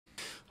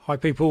Hi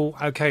people,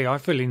 okay, I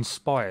feel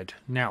inspired.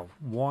 Now,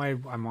 why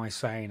am I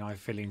saying I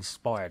feel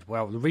inspired?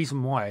 Well, the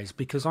reason why is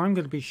because I'm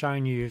going to be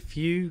showing you a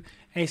few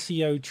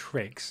SEO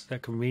tricks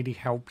that can really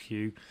help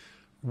you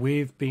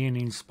with being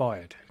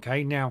inspired.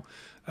 Okay, now,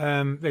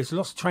 there's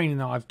lots of training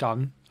that I've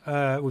done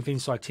with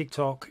inside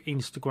TikTok,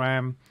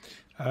 Instagram,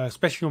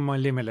 especially on my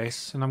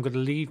Limitless, and I'm going to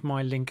leave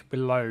my link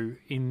below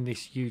in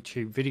this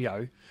YouTube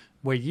video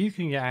where you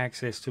can get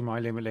access to my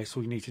Limitless.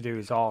 All you need to do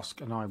is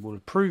ask and I will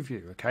approve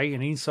you, okay?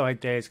 And inside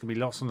there's going to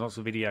be lots and lots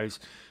of videos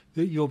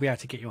that you'll be able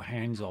to get your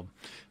hands on.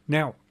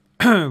 Now,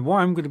 what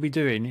I'm going to be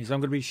doing is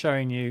I'm going to be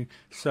showing you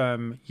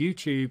some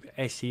YouTube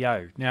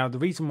SEO. Now, the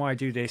reason why I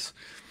do this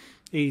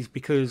is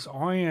because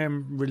I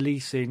am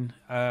releasing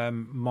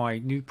my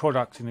new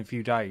product in a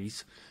few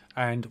days,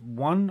 and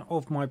one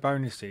of my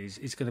bonuses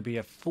is going to be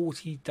a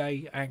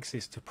 40-day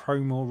access to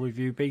Promo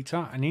Review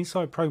Beta. And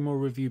inside Promo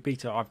Review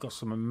Beta, I've got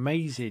some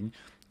amazing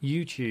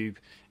YouTube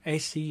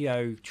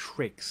SEO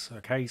tricks,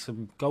 okay,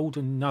 some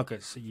golden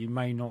nuggets that you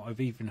may not have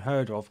even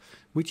heard of,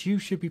 which you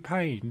should be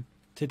paying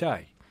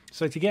today.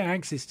 So to get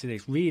access to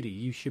this, really,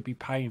 you should be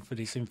paying for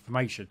this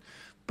information.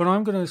 But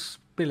I'm going to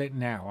spill it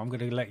now. I'm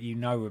going to let you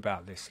know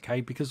about this,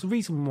 okay? Because the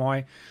reason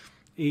why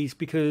is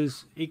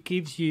because it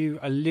gives you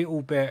a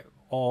little bit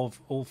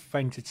of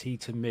authenticity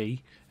to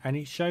me, and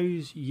it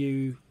shows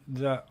you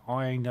that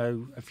I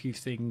know a few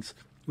things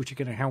which are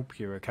going to help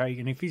you, okay?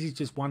 And if this is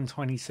just one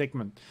tiny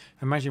segment,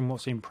 imagine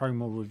what's in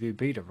Promo Review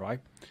Beta, right?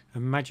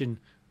 Imagine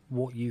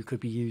what you could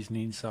be using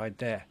inside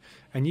there.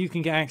 And you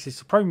can get access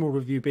to Promo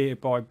Review Beta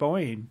by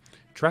buying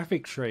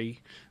Traffic Tree,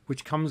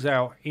 which comes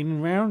out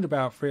in round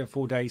about 3 or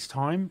 4 days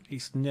time.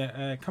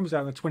 It comes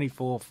out on the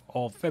 24th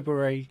of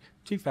February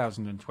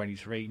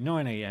 2023,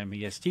 9 AM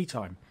EST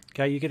time.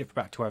 Okay, you get it for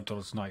about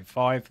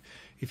 $12.95.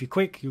 If you're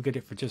quick, you'll get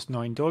it for just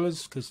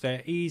 $9 because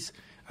there is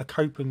a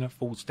coupon that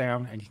falls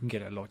down and you can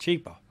get it a lot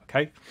cheaper.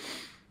 Okay.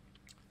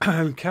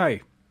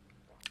 Okay.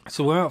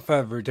 So without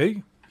further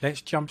ado,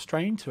 let's jump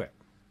straight into it.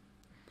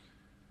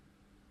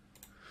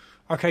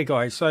 Okay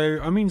guys, so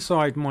I'm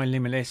inside my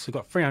Limitless. I've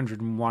got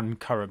 301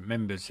 current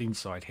members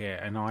inside here,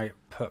 and I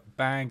put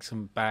bags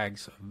and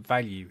bags of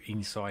value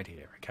inside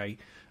here, okay?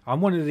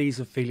 I'm one of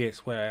these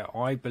affiliates where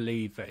I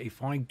believe that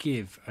if I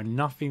give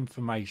enough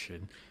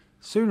information,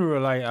 sooner or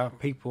later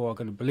people are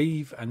going to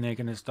believe and they're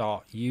going to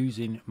start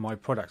using my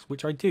products,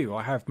 which I do.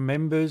 I have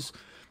members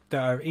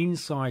that are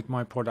inside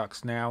my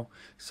products now,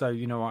 so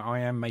you know I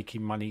am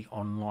making money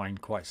online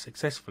quite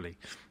successfully.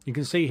 You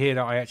can see here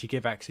that I actually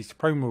give access to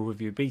Promo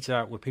Review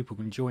Beta where people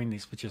can join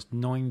this for just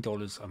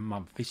 $9 a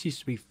month. This used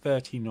to be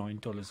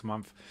 $39 a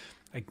month.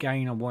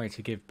 Again, I wanted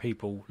to give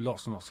people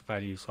lots and lots of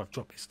value, so I've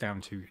dropped this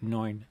down to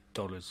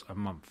 $9 a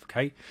month.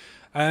 Okay,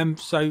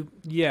 so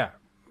yeah.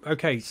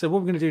 Okay, so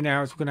what we're going to do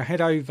now is we're going to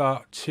head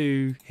over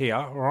to here.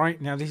 All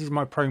right, now this is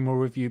my Promo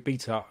Review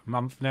Beta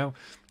month. Now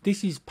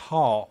this is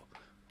part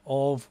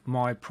of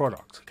my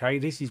product, okay?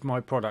 This is my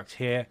product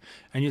here,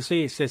 and you'll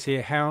see it says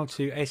here how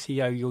to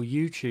SEO your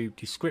YouTube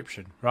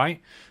description,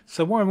 right?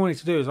 So what I wanted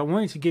to do is I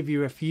wanted to give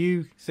you a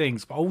few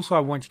things, but also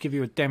I want to give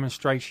you a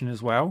demonstration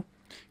as well,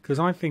 because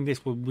I think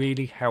this will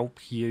really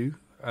help you,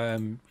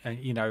 and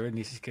you know, and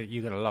this is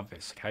you're gonna love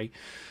this, okay?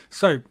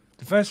 So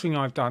the first thing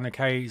I've done,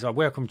 okay, is I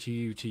welcome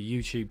you to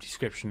YouTube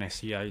description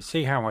SEO.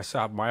 See how I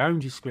set up my own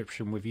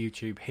description with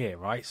YouTube here,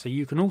 right? So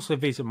you can also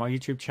visit my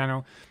YouTube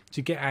channel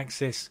to get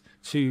access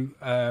to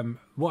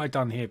what I've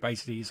done here.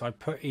 Basically is I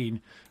put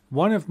in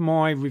one of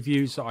my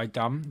reviews that I've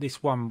done.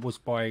 This one was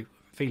by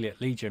Affiliate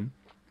Legion,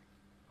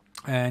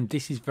 and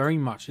this is very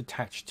much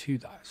attached to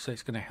that, so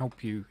it's going to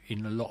help you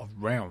in a lot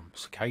of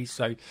realms, okay?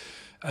 So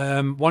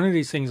one of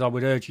these things I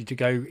would urge you to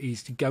go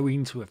is to go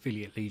into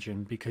Affiliate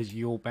Legion, because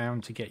you're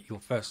bound to get your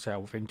first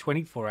sale within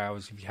 24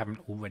 hours if you haven't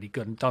already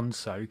done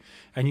so,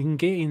 and you can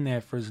get in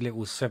there for as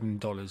little as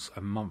 $7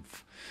 a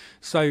month.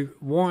 So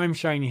what I'm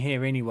showing you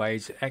here anyway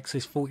is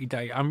access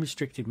 40-day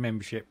unrestricted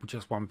membership with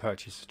just one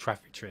purchase of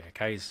Traffic Tree,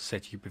 okay, as I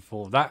said to you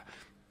before that.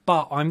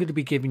 But I'm going to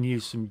be giving you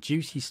some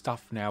juicy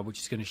stuff now, which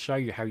is going to show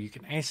you how you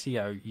can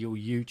SEO your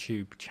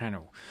YouTube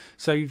channel.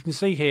 So you can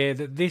see here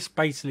that this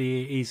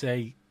basically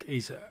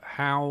is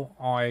how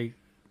I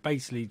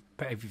basically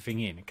put everything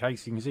in. Okay,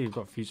 so you can see we've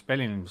got a few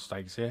spelling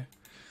mistakes here.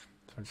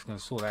 So I'm just going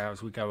to sort that out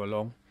as we go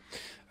along.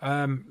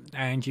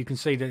 And you can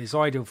see that it's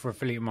ideal for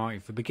affiliate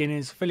marketing for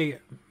beginners,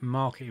 affiliate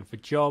marketing for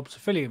jobs,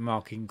 affiliate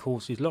marketing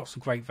courses. Lots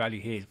of great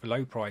value here for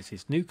low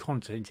prices, new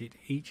content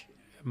each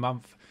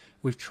month,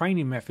 with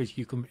training methods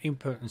you can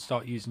input and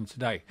start using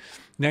today.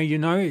 Now you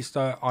notice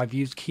that I've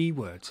used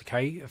keywords,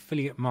 okay?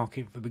 Affiliate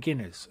marketing for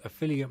beginners,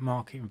 affiliate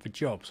marketing for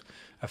jobs,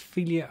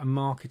 affiliate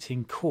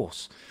marketing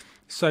course.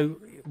 So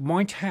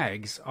my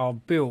tags are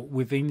built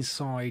with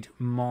inside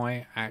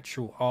my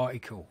actual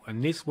article,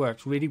 and this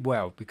works really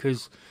well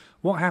because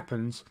what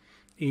happens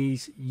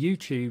is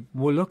YouTube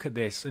will look at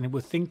this and it will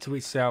think to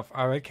itself,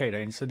 oh, okay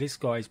then, so this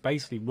guy is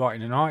basically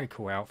writing an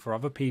article out for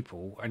other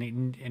people,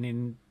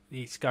 and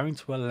it's going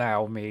to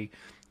allow me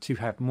to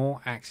have more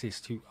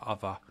access to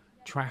other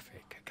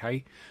traffic.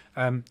 Okay,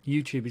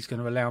 YouTube is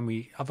going to allow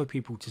me other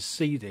people to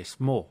see this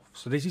more.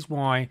 So this is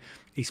why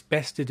it's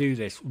best to do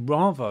this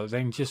rather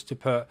than just to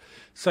put,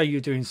 say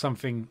you're doing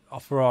something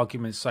for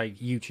argument's sake,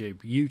 YouTube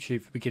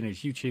for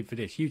beginners, YouTube for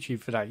this, YouTube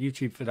for that,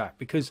 YouTube for that,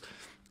 because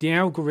the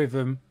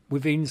algorithm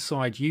within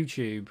inside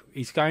YouTube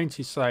is going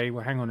to say,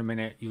 well, hang on a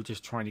minute, you're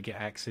just trying to get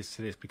access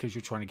to this because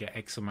you're trying to get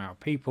X amount of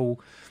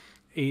people.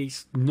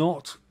 It's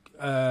not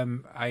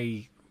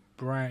a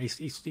brand,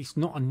 it's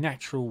not a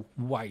natural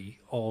way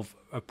of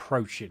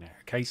approaching it.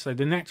 Okay, so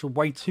the natural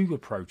way to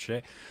approach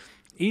it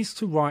is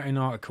to write an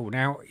article.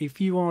 Now, if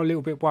you are a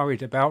little bit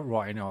worried about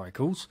writing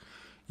articles,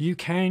 you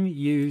can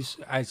use,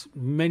 as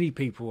many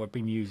people have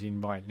been using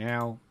right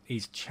now,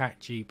 is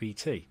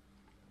ChatGPT.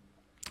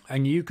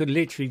 And you could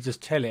literally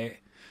just tell it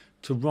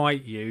to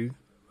write you.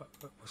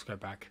 Let's go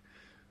back.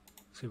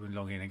 See if we can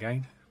log in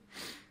again.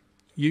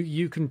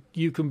 You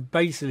can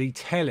basically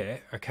tell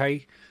it,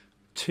 okay,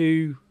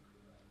 to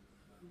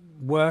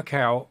work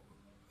out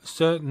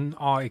certain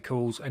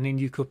articles, and then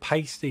you could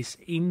paste this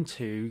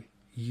into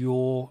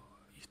your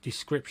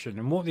description.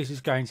 And what this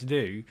is going to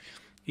do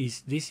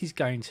is this is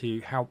going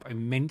to help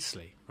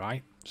immensely,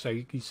 right? So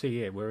you can see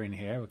here, we're in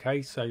here,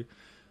 okay, so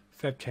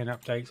Feb 10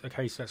 updates.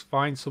 Okay, so that's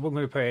fine. So what I'm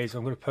going to put is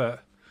I'm going to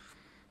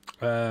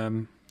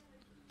put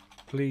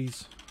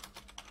please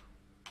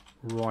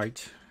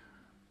write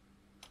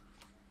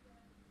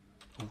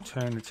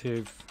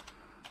alternative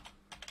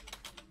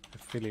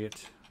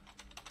affiliate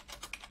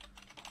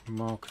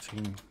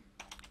marketing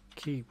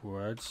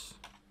keywords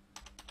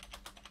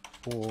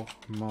for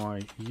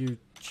my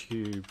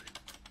YouTube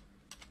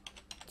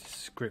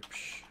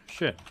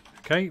description.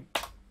 Okay,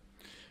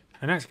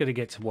 and that's going to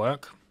get to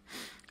work.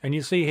 And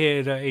you see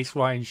here that it's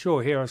writing,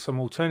 sure, here are some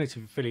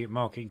alternative affiliate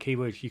marketing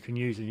keywords you can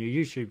use in your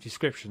YouTube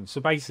description. So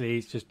basically,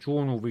 it's just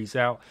drawn all these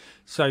out.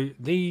 So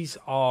these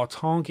are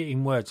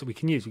targeting words that we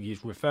can use. We use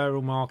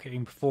referral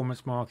marketing,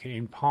 performance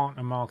marketing,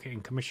 partner marketing,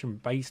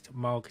 commission-based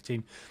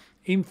marketing,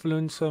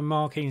 influencer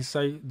marketing.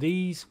 So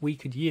these we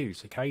could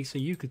use, okay? So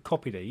you could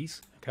copy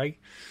these, okay?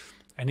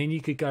 And then you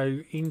could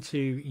go into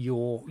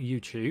your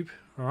YouTube,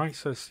 all right?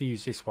 So let's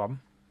use this one.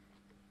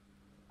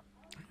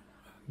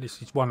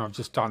 This is one I've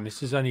just done. This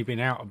has only been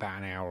out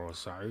about an hour or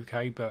so,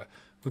 okay? But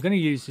we're going to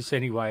use this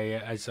anyway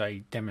as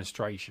a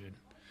demonstration.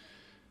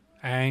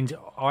 And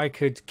I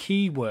could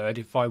keyword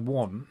if I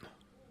want.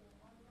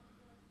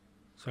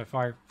 So if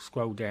I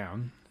scroll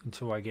down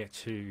until I get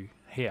to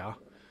here,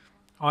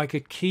 I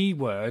could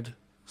keyword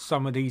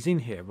some of these in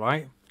here,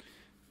 right?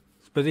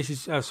 But this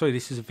is, sorry,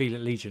 this is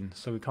Affiliate Legion,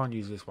 so we can't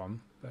use this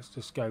one. Let's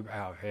just go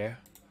out of here.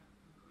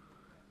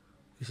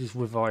 This is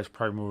revised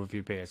promo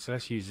review beta, so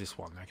let's use this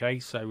one, okay?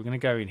 So we're going to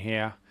go in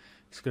here.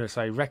 It's going to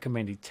say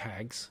recommended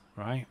tags,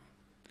 right?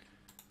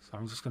 So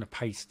I'm just going to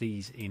paste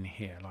these in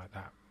here like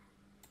that.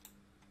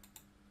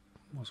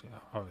 What's it?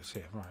 Oh, it's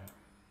here, right?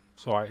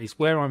 So it's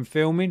where I'm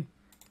filming.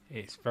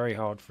 It's very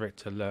hard for it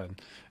to learn.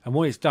 And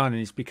what it's done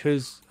is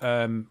because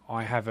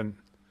I haven't...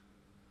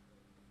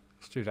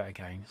 Let's do that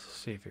again. Let's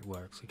see if it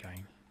works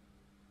again.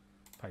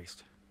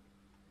 Paste.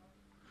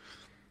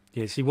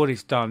 Yeah, see what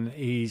it's done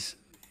is...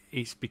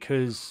 It's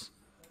because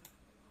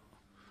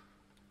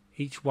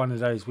each one of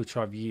those which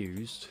I've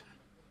used,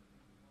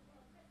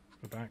 let's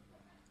go back.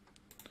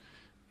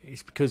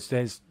 It's because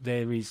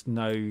there is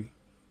no.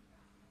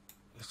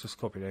 Let's just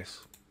copy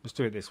this. Let's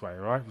do it this way, all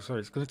right? So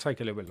it's going to take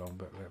a little bit long,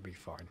 but it'll be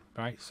fine,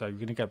 right? So we're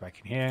going to go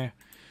back in here,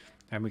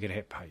 and we're going to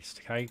hit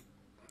paste, okay?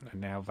 And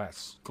now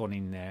that's gone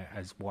in there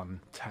as one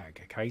tag,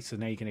 okay? So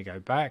now you're going to go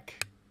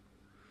back,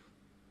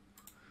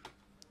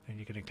 and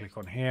you're going to click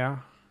on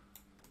here.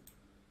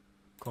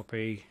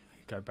 Copy,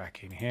 go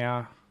back in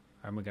here,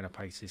 and we're going to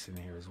paste this in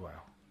here as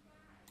well.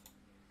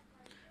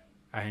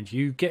 And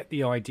you get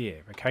the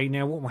idea, okay?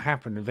 Now what will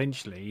happen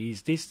eventually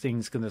is this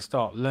thing's going to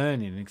start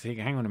learning and think,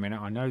 hang on a minute,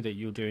 I know that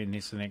you're doing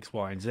this and X,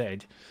 Y, and Z.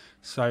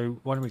 So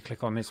why don't we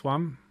click on this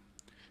one,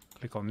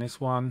 click on this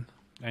one,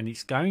 and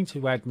it's going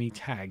to add me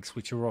tags,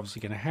 which are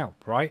obviously going to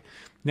help, right?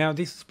 Now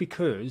this is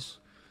because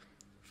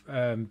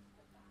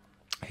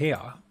here,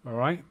 all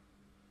right,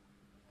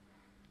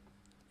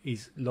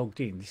 is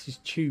logged in. This is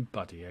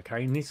TubeBuddy,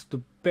 okay, and this,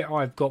 the bit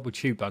I've got with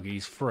TubeBuddy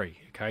is free,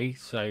 okay,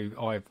 so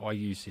I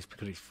use this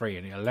because it's free,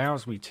 and it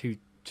allows me to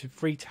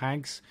free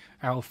tags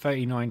out of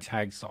 39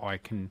 tags that I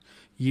can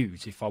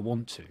use if I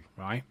want to,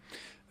 right?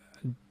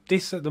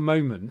 This at the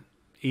moment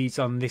is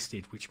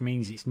unlisted, which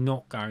means it's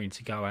not going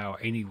to go out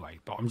anyway,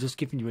 but I'm just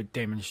giving you a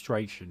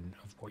demonstration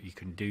of what you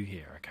can do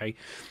here, okay?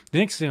 The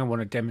next thing I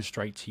want to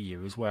demonstrate to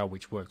you as well,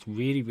 which works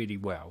really, really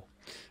well,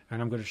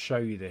 and I'm going to show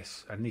you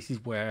this, and this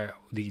is where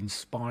the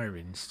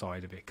inspiring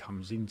side of it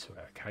comes into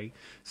it, okay?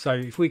 So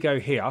if we go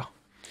here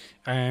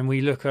and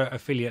we look at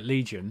Affiliate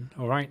Legion,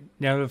 all right,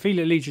 now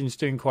Affiliate Legion is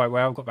doing quite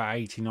well. I've got about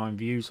 89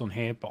 views on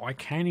here, but I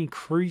can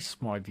increase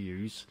my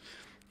views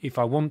if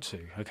I want to,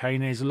 okay?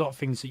 And there's a lot of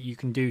things that you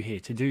can do here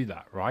to do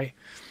that, right?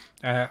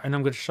 And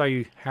I'm going to show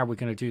you how we're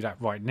going to do that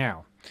right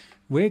now.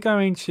 We're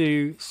going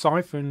to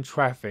siphon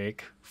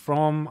traffic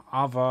from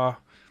other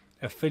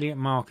affiliate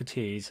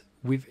marketeers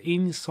with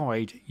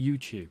inside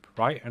YouTube,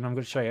 right? And I'm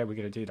going to show you how we're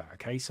going to do that.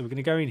 Okay, so we're going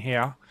to go in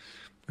here.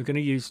 We're going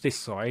to use this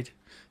side.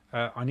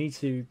 I need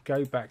to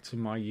go back to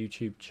my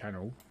YouTube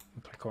channel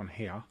and click on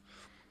here,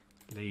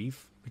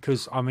 leave,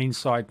 because I'm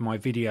inside my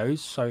videos.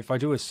 So if I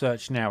do a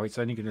search now, it's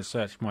only going to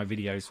search my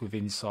videos with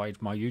inside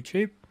my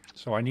YouTube.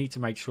 So I need to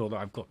make sure that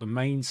I've got the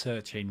main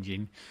search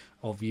engine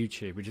of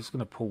YouTube. We're just going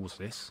to pause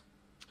this.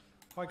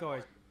 Hi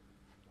guys.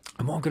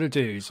 And what I'm going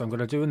to do is I'm going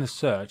to do a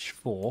search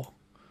for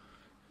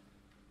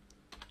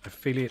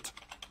Affiliate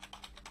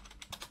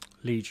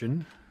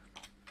Legion.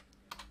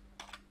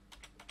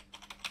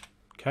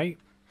 Okay.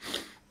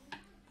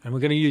 And we're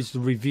going to use the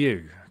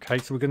review. Okay,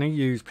 so we're going to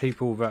use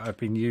people that have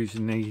been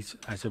using these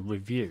as a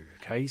review.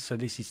 Okay, so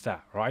this is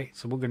that, right?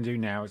 So what we're going to do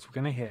now is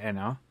we're going to hit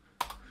enter.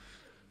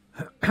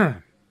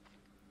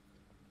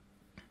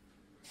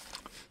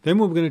 Then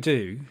what we're going to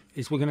do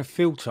is we're going to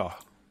filter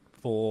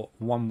for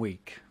 1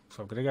 week.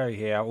 So I'm going to go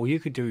here, or you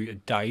could do a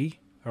day,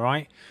 all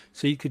right?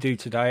 So you could do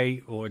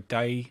today or a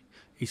day.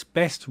 It's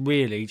best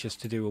really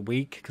just to do a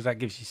week because that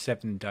gives you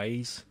 7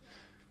 days.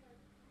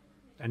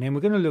 And then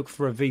we're going to look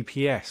for a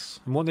VPS.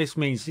 And what this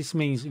means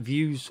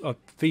views of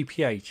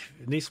VPH.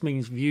 This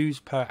means views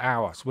per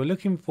hour. So we're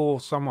looking for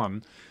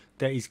someone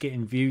that is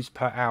getting views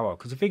per hour.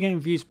 Because if they're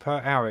getting views per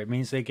hour, it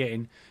means they're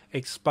getting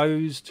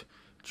exposed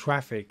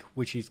traffic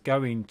which is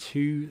going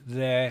to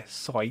their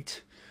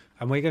site,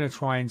 and we're going to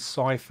try and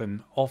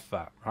siphon off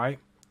that, right?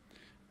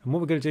 And what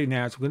we're going to do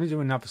now is we're going to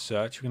do another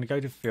search. We're going to go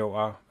to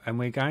filter and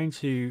we're going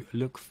to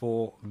look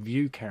for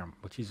view count,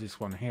 which is this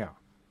one here.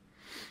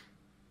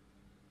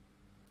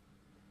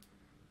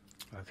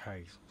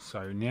 Okay,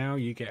 so now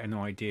you get an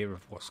idea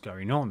of what's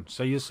going on.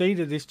 So you'll see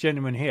that this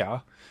gentleman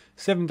here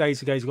 7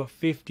 days ago has got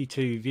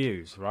 52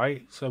 views,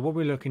 right? So what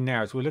we're looking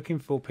now is we're looking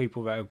for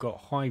people that have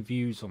got high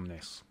views on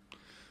this.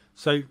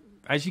 So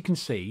as you can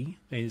see,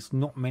 there's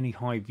not many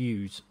high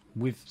views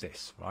with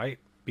this, right?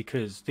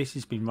 Because this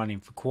has been running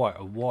for quite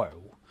a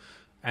while,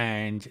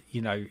 and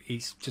you know,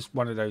 it's just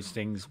one of those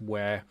things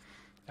where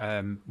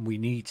we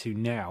need to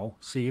now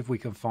see if we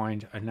can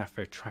find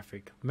another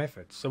traffic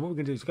method. So what we're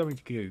going to do is go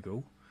into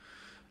Google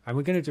and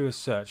we're going to do a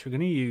search. We're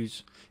going to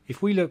use,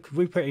 if we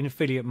put in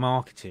affiliate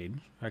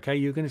marketing, okay,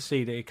 you're going to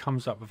see that it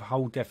comes up with a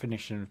whole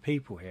definition of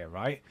people here,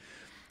 right?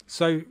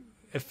 So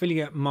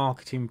affiliate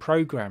marketing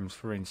programs,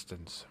 for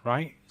instance,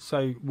 right?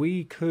 So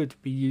we could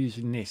be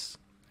using this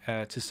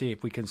to see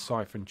if we can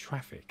siphon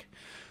traffic.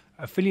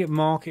 Affiliate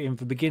marketing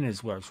for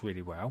beginners works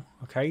really well.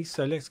 Okay,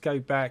 so let's go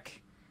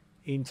back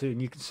into,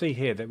 and you can see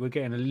here that we're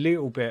getting a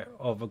little bit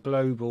of a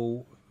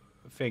global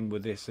thing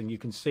with this, and you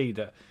can see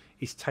that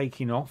it's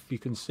taking off. You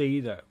can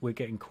see that we're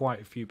getting quite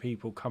a few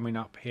people coming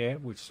up here,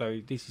 so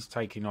this is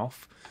taking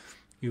off.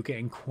 You're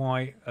getting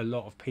quite a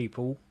lot of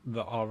people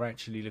that are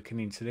actually looking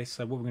into this.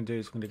 So what we're going to do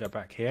is we're going to go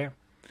back here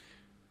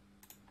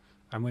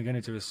and we're going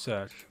to do a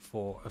search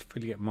for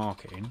affiliate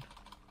marketing.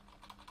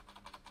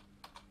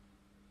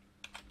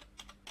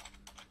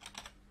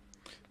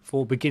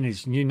 For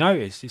beginners, and you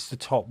notice it's the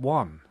top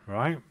one,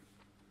 right?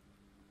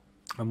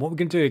 And what we're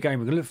going to do again,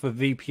 we're going to look for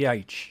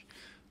VPH,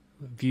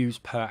 views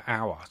per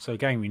hour. So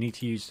again, we need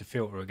to use the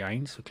filter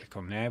again. So click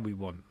on there. We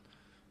want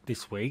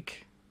this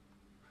week,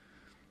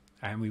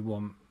 and we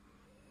want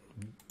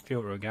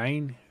filter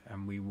again,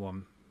 and we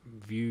want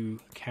view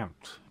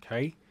count.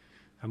 Okay,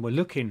 and we're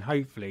looking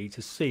hopefully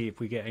to see if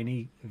we get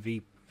any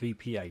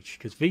VPH,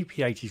 because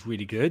VPH is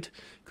really good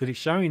because it's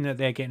showing that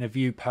they're getting a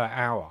view per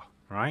hour,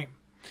 right?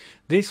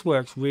 This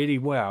works really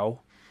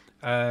well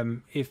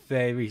if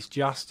there is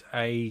just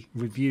a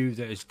review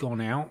that has gone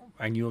out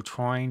and you're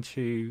trying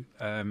to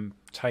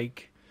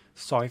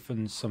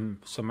siphon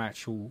some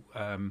actual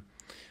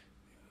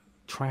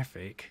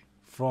traffic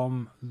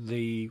from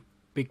the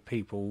big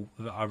people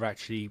that are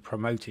actually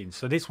promoting.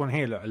 So this one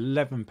here, look,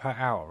 11 per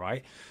hour,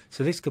 right?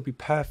 So this could be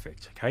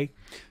perfect. Okay,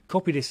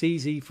 copy this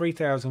easy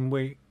 3,000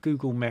 week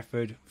Google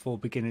method for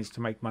beginners to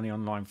make money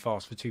online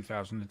fast for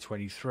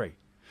 2023.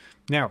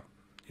 Now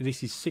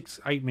this is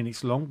 6-8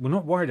 minutes long. We're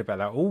not worried about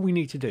that. All we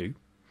need to do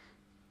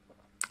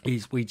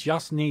is we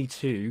just need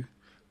to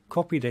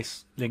copy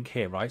this link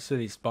here, right? So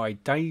it's by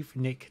Dave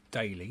Nick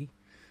Daly.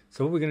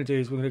 So what we're going to do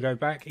is we're going to go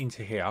back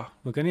into here.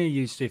 We're going to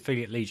use the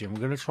Affiliate Legion.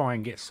 We're going to try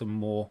and get some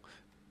more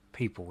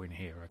people in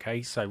here.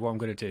 Okay, so what I'm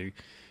going to do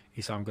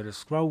is I'm going to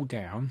scroll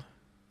down.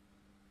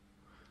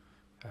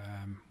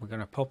 We're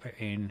going to pop it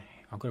in.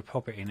 I'm going to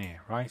pop it in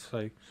here, right? So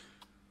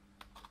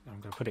I'm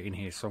going to put it in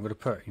here. So I'm going to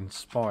put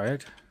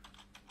inspired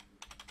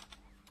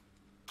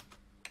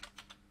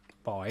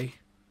by,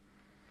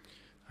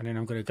 and then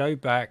I'm going to go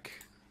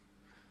back,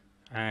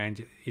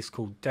 and it's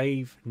called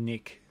Dave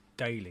Nick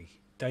Daly.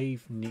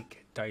 Dave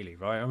Nick Daly,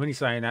 right? I'm only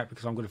saying that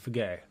because I'm going to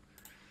forget it.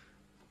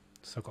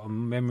 So I've got a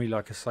memory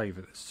like a sieve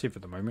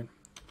at the moment.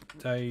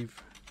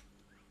 Dave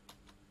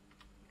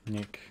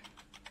Nick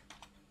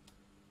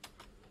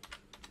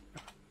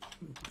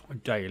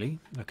Daly.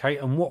 Okay,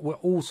 and what we're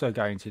also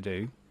going to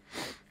do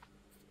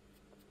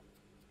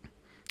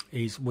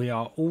is we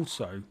are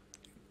also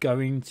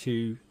going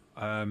to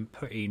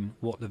put in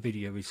what the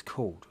video is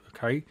called.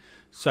 Okay,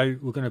 so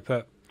we're going to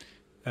put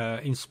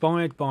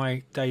inspired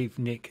by Dave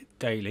Nick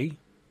Daly.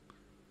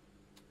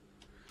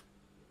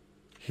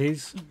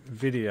 His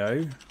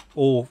video,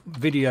 or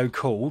video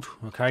called,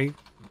 okay,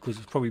 because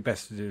it's probably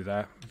best to do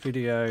that.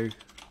 Video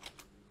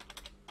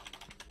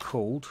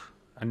called,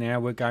 and now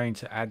we're going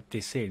to add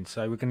this in.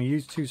 So we're going to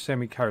use 2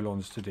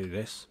 semicolons to do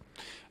this,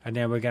 and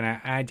then we're going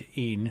to add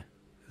in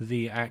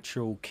the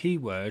actual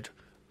keyword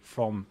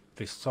from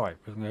this site.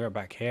 We're going to go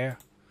back here,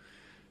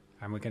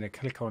 and we're going to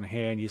click on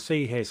here, and you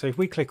see here, so if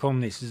we click on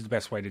this is the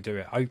best way to do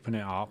it. Open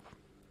it up.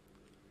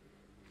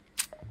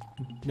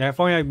 Now if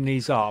I open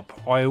these up,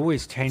 I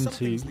always tend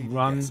to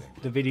run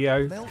the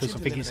video because I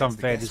think it's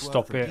unfair to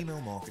stop it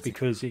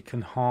because it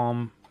can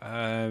harm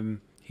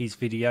his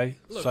video.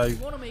 So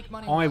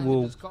I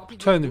will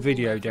turn the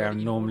video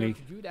down normally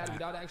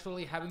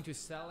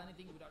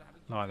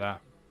like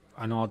that,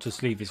 and I'll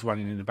just leave this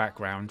running in the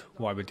background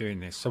while we're doing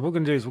this. So what we're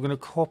going to do is we're going to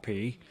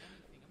copy,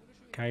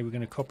 okay, we're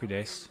going to copy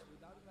this,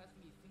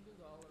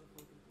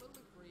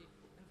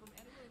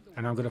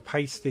 and I'm going to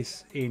paste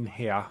this in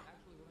here.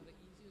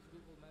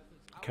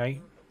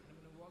 Okay,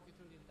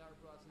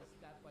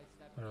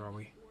 where are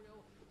we?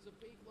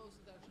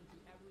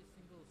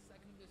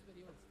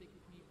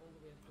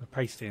 I'll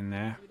paste it in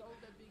there.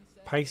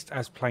 Paste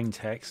as plain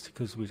text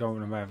because we don't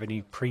want to have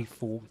any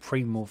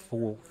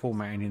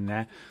formatting in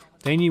there.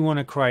 Then you want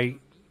to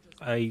create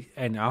a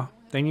enter.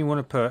 Then you want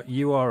to put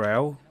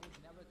URL,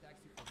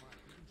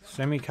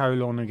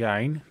 semicolon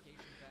again,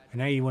 and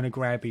now you want to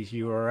grab his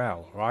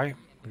URL, right?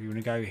 You want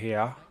to go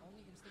here.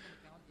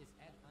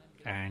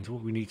 And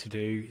what we need to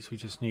do is we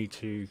just need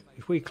to,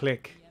 if we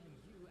click,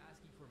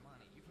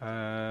 we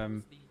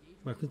can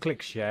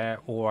click share,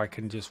 or I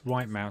can just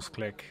right mouse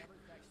click,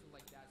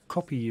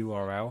 copy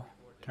URL,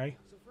 okay,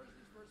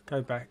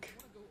 go back,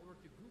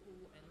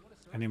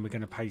 and then we're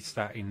going to paste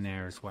that in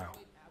there as well.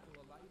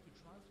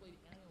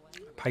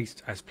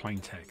 Paste as plain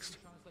text,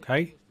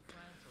 okay.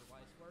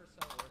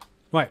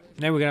 Right,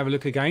 now we're going to have a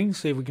look again,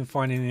 see if we can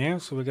find anything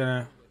else. So we're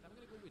going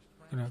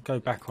to go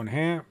back on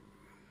here.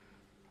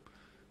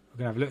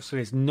 We're going to have a look. So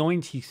there's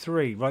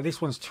 93. Right, this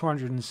one's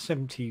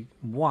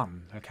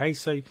 271. Okay,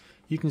 so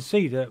you can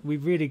see that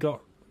we've really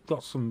got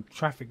some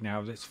traffic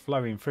now that's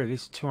flowing through.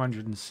 This is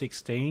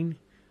 216.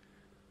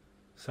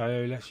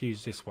 So let's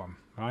use this one.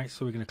 Right,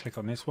 so we're going to click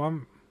on this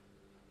one.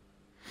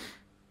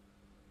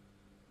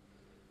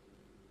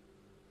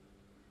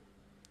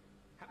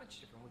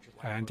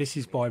 And this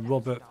is by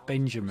Robert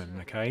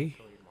Benjamin. Okay.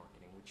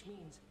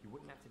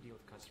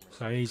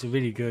 So he's a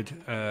really good,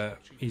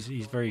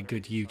 he's very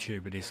good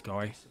YouTuber, this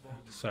guy.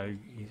 So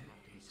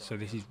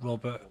this is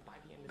Robert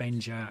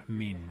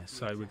Benjamin.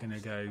 So we're going to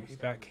go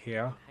back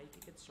here,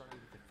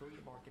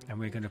 and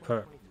we're going to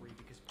put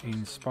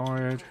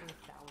inspired.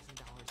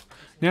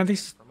 Now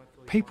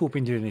people have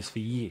been doing this for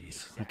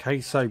years.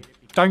 Okay, so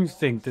don't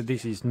think that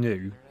this is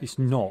new. It's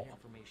not.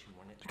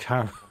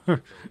 Okay.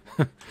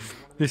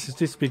 This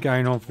has been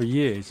going on for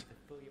years.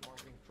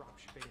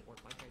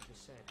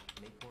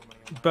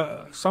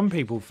 But some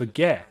people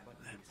forget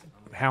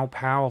how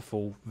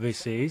powerful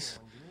this is,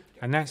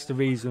 and that's the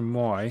reason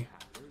why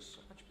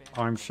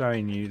I'm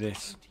showing you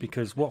this,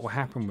 because what will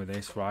happen with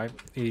this, right,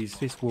 is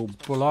this will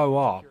blow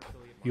up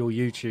your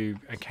YouTube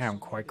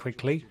account quite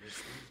quickly,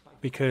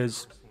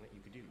 because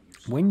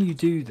when you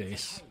do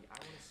this,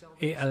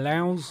 it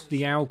allows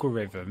the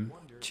algorithm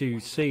to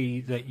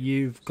see that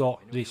you've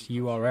got this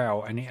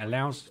URL, and it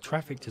allows the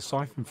traffic to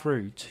siphon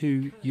through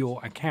to your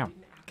account.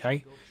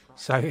 Okay,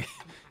 so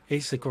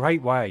it's a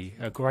great way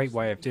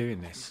of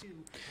doing this.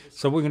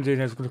 So what we're going to do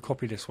now is we're going to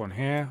copy this one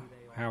here,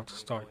 how to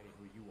start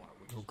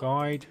your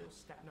guide,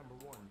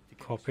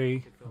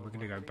 copy, and we're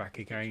going to go back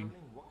again,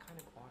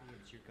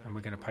 and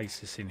we're going to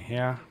paste this in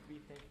here,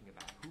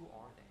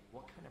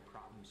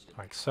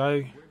 like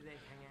so,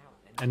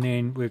 and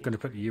then we're going to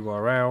put the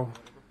URL.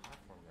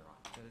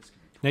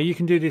 Now you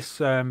can do this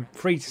 3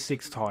 to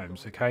 6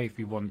 times, okay, if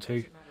you want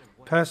to.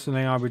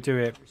 Personally, I would do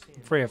it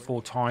 3 or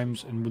 4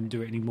 times and wouldn't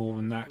do it any more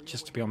than that,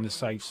 just to be on the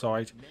safe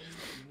side.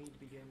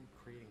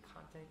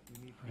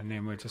 And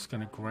then we're just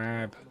going to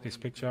grab this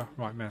picture,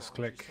 right mouse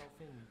click,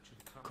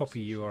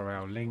 copy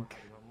URL link,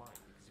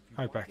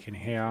 go back in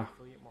here,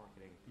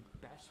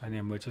 and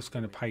then we're just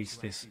going to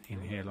paste this in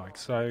here like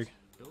so.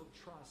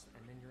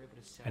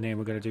 And then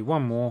we're going to do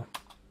one more.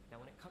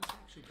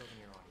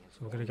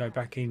 So we're going to go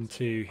back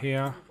into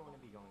here,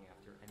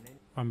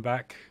 run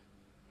back,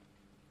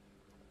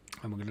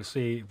 and we're going to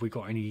see if we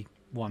got any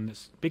one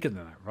that's bigger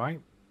than that, right?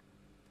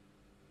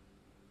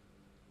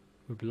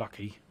 We'd be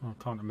lucky. I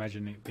can't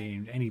imagine it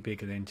being any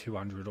bigger than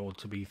 200 odd,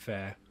 to be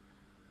fair.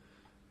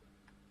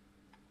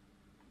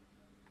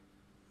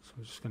 So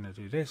we're just going to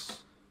do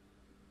this.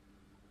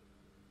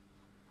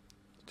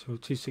 So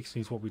 260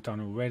 is what we've done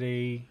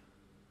already.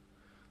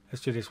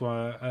 Let's do this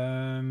one.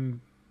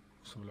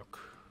 Let's have a look.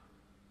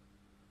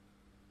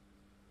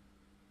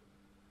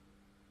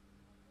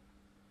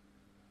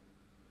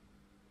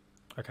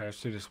 Okay,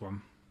 let's do this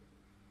one.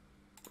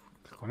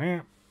 Click on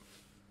here.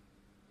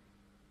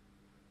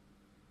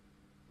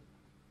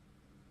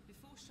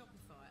 Before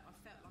Shopify, I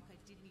felt like I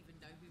didn't even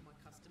know who my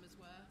customers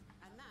were,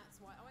 and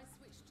why I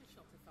switched to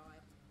Shopify,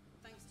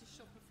 thanks to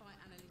Shopify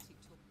Analytic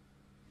Tool.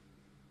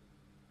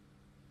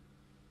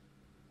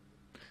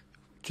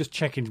 Just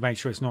checking to make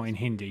sure it's not in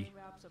Hindi.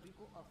 मैं आप सभी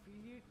को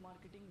affiliate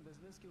marketing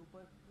business के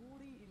ऊपर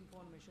पूरी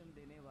information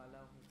देने वाला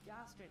हूँ। क्या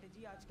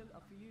strategy आजकल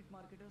affiliate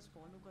marketers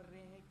follow कर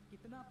रहे हैं,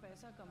 कितना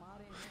पैसा कमा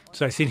रहे हैं।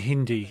 So it's in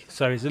Hindi,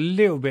 so it's a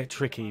little bit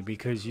tricky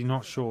because you're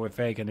not sure if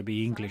they're going to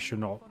be English or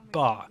not.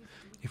 But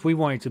if we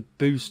wanted to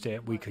boost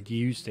it, we could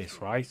use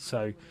this, right?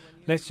 So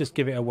let's just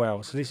give it a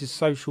whirl. So this is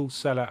Social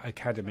Seller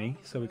Academy.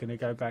 So we're going to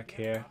go back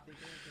here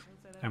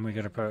and we're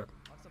going to put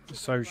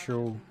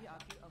Social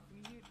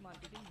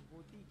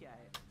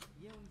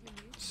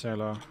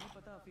Seller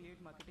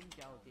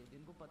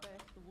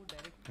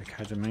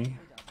Academy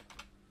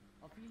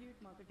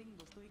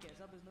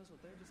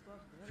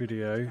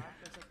video.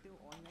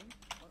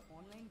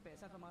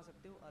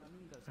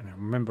 And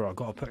remember, I've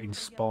got to put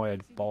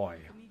inspired by.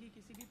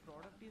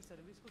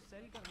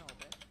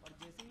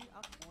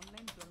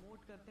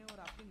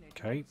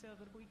 Okay.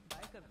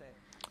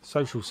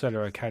 Social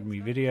Seller Academy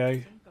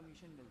video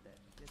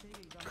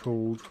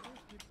called,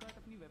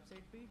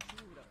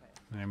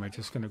 and we're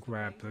just going to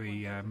grab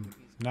the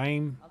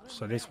name.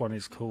 So this one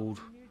is called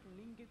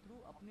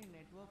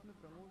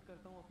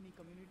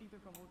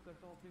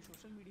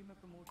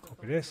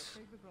copy this.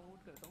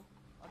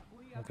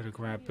 I'm going to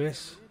grab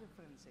this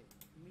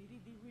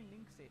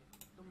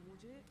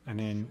and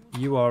then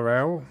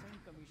URL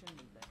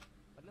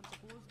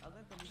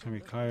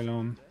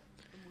semicolon,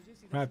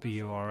 grab the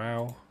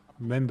URL.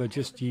 Remember,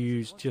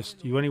 you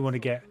only want to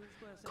get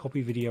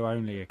copy video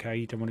only, okay?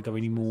 You don't want to go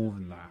any more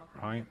than that,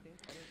 right?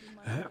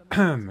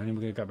 And then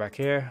we're going to go back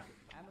here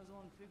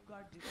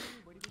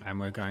and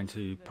we're going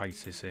to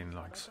paste this in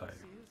like so.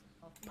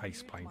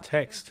 Paste plain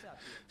text.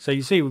 So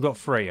you see we've got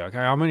 3, okay?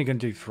 I'm only going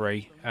to do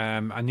 3,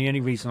 and the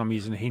only reason I'm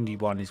using the Hindi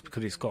one is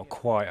because it's got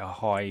quite a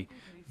high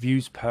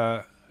views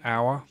per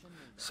hour.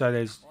 So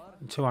there's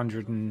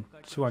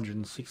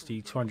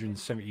 260,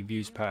 270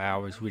 views per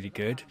hour is really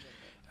good.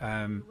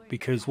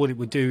 Because what it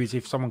would do is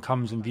if someone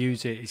comes and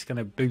views it, it's going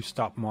to boost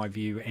up my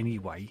view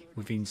anyway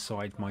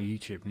inside my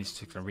YouTube, and it's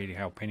going to really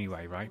help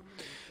anyway, right?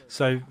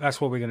 So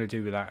that's what we're going to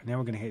do with that. Now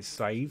we're going to hit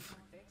save.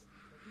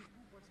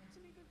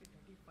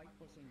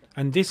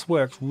 And this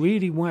works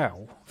really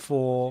well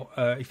for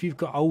if you've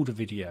got older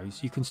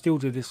videos. You can still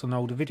do this on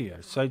older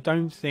videos. So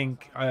don't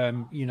think,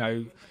 you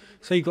know,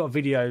 say you've got a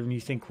video and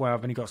you think, well,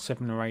 I've only got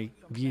 7 or 8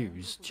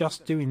 views.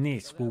 Just doing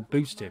this will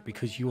boost it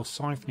because you're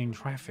siphoning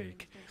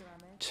traffic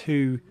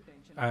to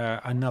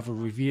another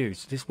review.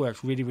 So this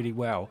works really, really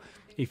well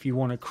if you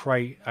want to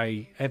create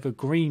a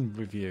evergreen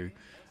review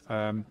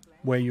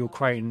where you're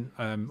creating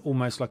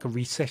almost like a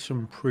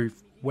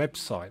recession-proof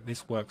website.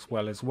 This works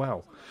well as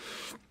well.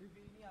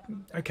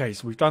 Okay,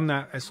 so we've done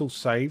that. It's all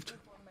saved.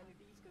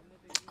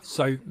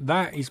 So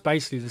that is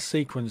basically the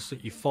sequence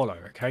that you follow.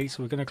 Okay,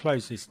 so we're going to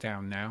close this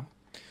down now.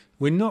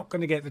 We're not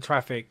going to get the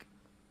traffic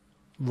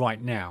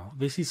right now.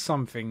 This is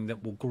something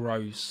that will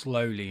grow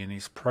slowly in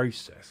its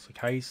process.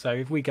 Okay, so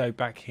if we go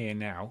back here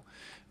now,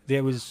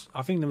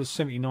 I think there was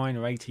 79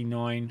 or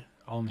 89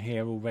 on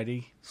here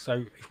already.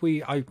 So if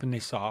we open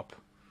this up,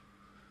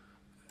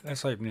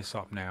 let's open this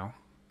up now.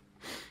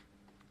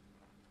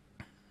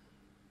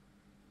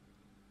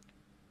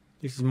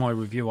 This is my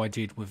review I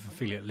did with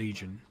Affiliate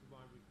Legion.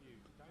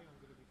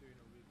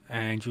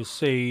 And you'll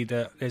see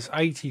that there's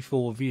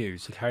 84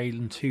 views, okay,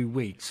 in 2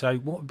 weeks. So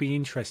what would be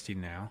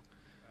interesting now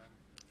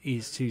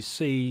is to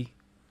see,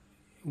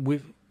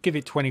 give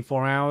it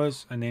 24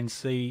 hours and then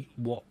see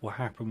what will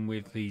happen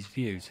with these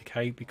views,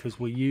 okay? Because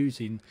we're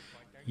using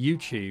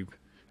YouTube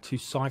to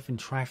siphon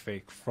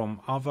traffic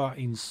from other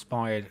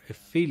inspired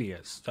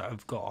affiliates that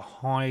have got a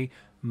high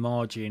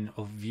margin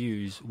of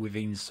views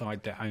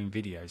inside their own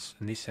videos,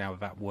 and this is how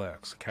that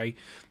works, okay?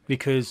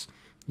 Because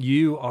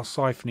you are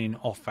siphoning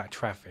off that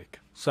traffic.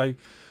 So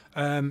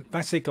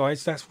that's it,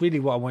 guys. That's really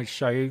what I wanted to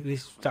show you.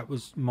 That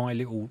was my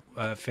little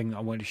thing that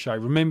I wanted to show.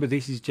 Remember,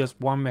 this is just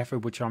one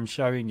method which I'm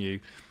showing you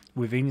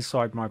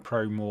inside my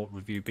Pro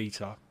Review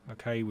Beta,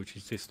 okay, which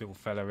is this little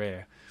fella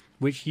here,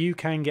 which you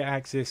can get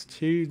access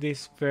to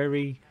this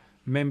very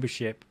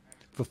membership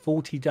for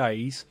 40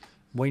 days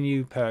when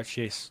you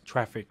purchase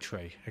Traffic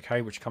Tree,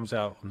 okay, which comes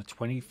out on the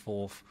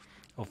 24th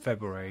of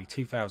February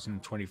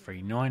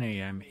 2023, 9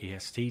 AM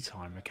EST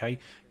time, okay,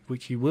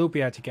 which you will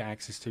be able to get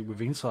access to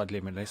with Inside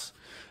Limitless,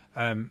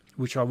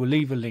 which I will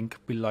leave a link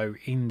below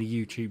in the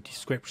YouTube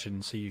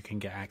description so you can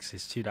get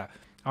access to that.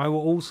 I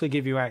will also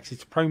give you access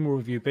to Promo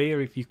Review Beta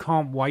if you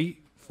can't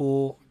wait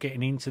for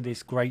getting into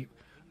this great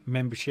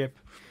membership,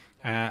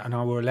 and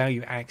I will allow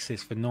you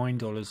access for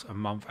 $9 a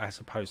month as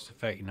opposed to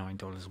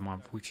 $39 a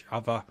month, which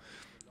other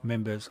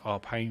members are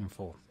paying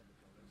for,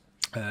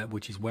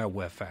 which is well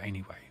worth that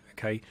anyway,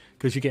 okay,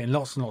 because you're getting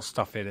lots and lots of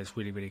stuff here that's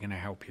really, really going to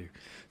help you.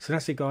 So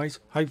that's it, guys.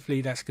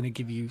 Hopefully that's going to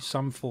give you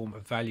some form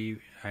of value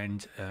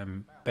and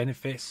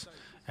benefits,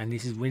 and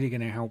this is really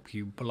going to help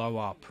you blow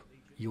up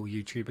your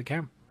YouTube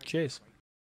account. Cheers.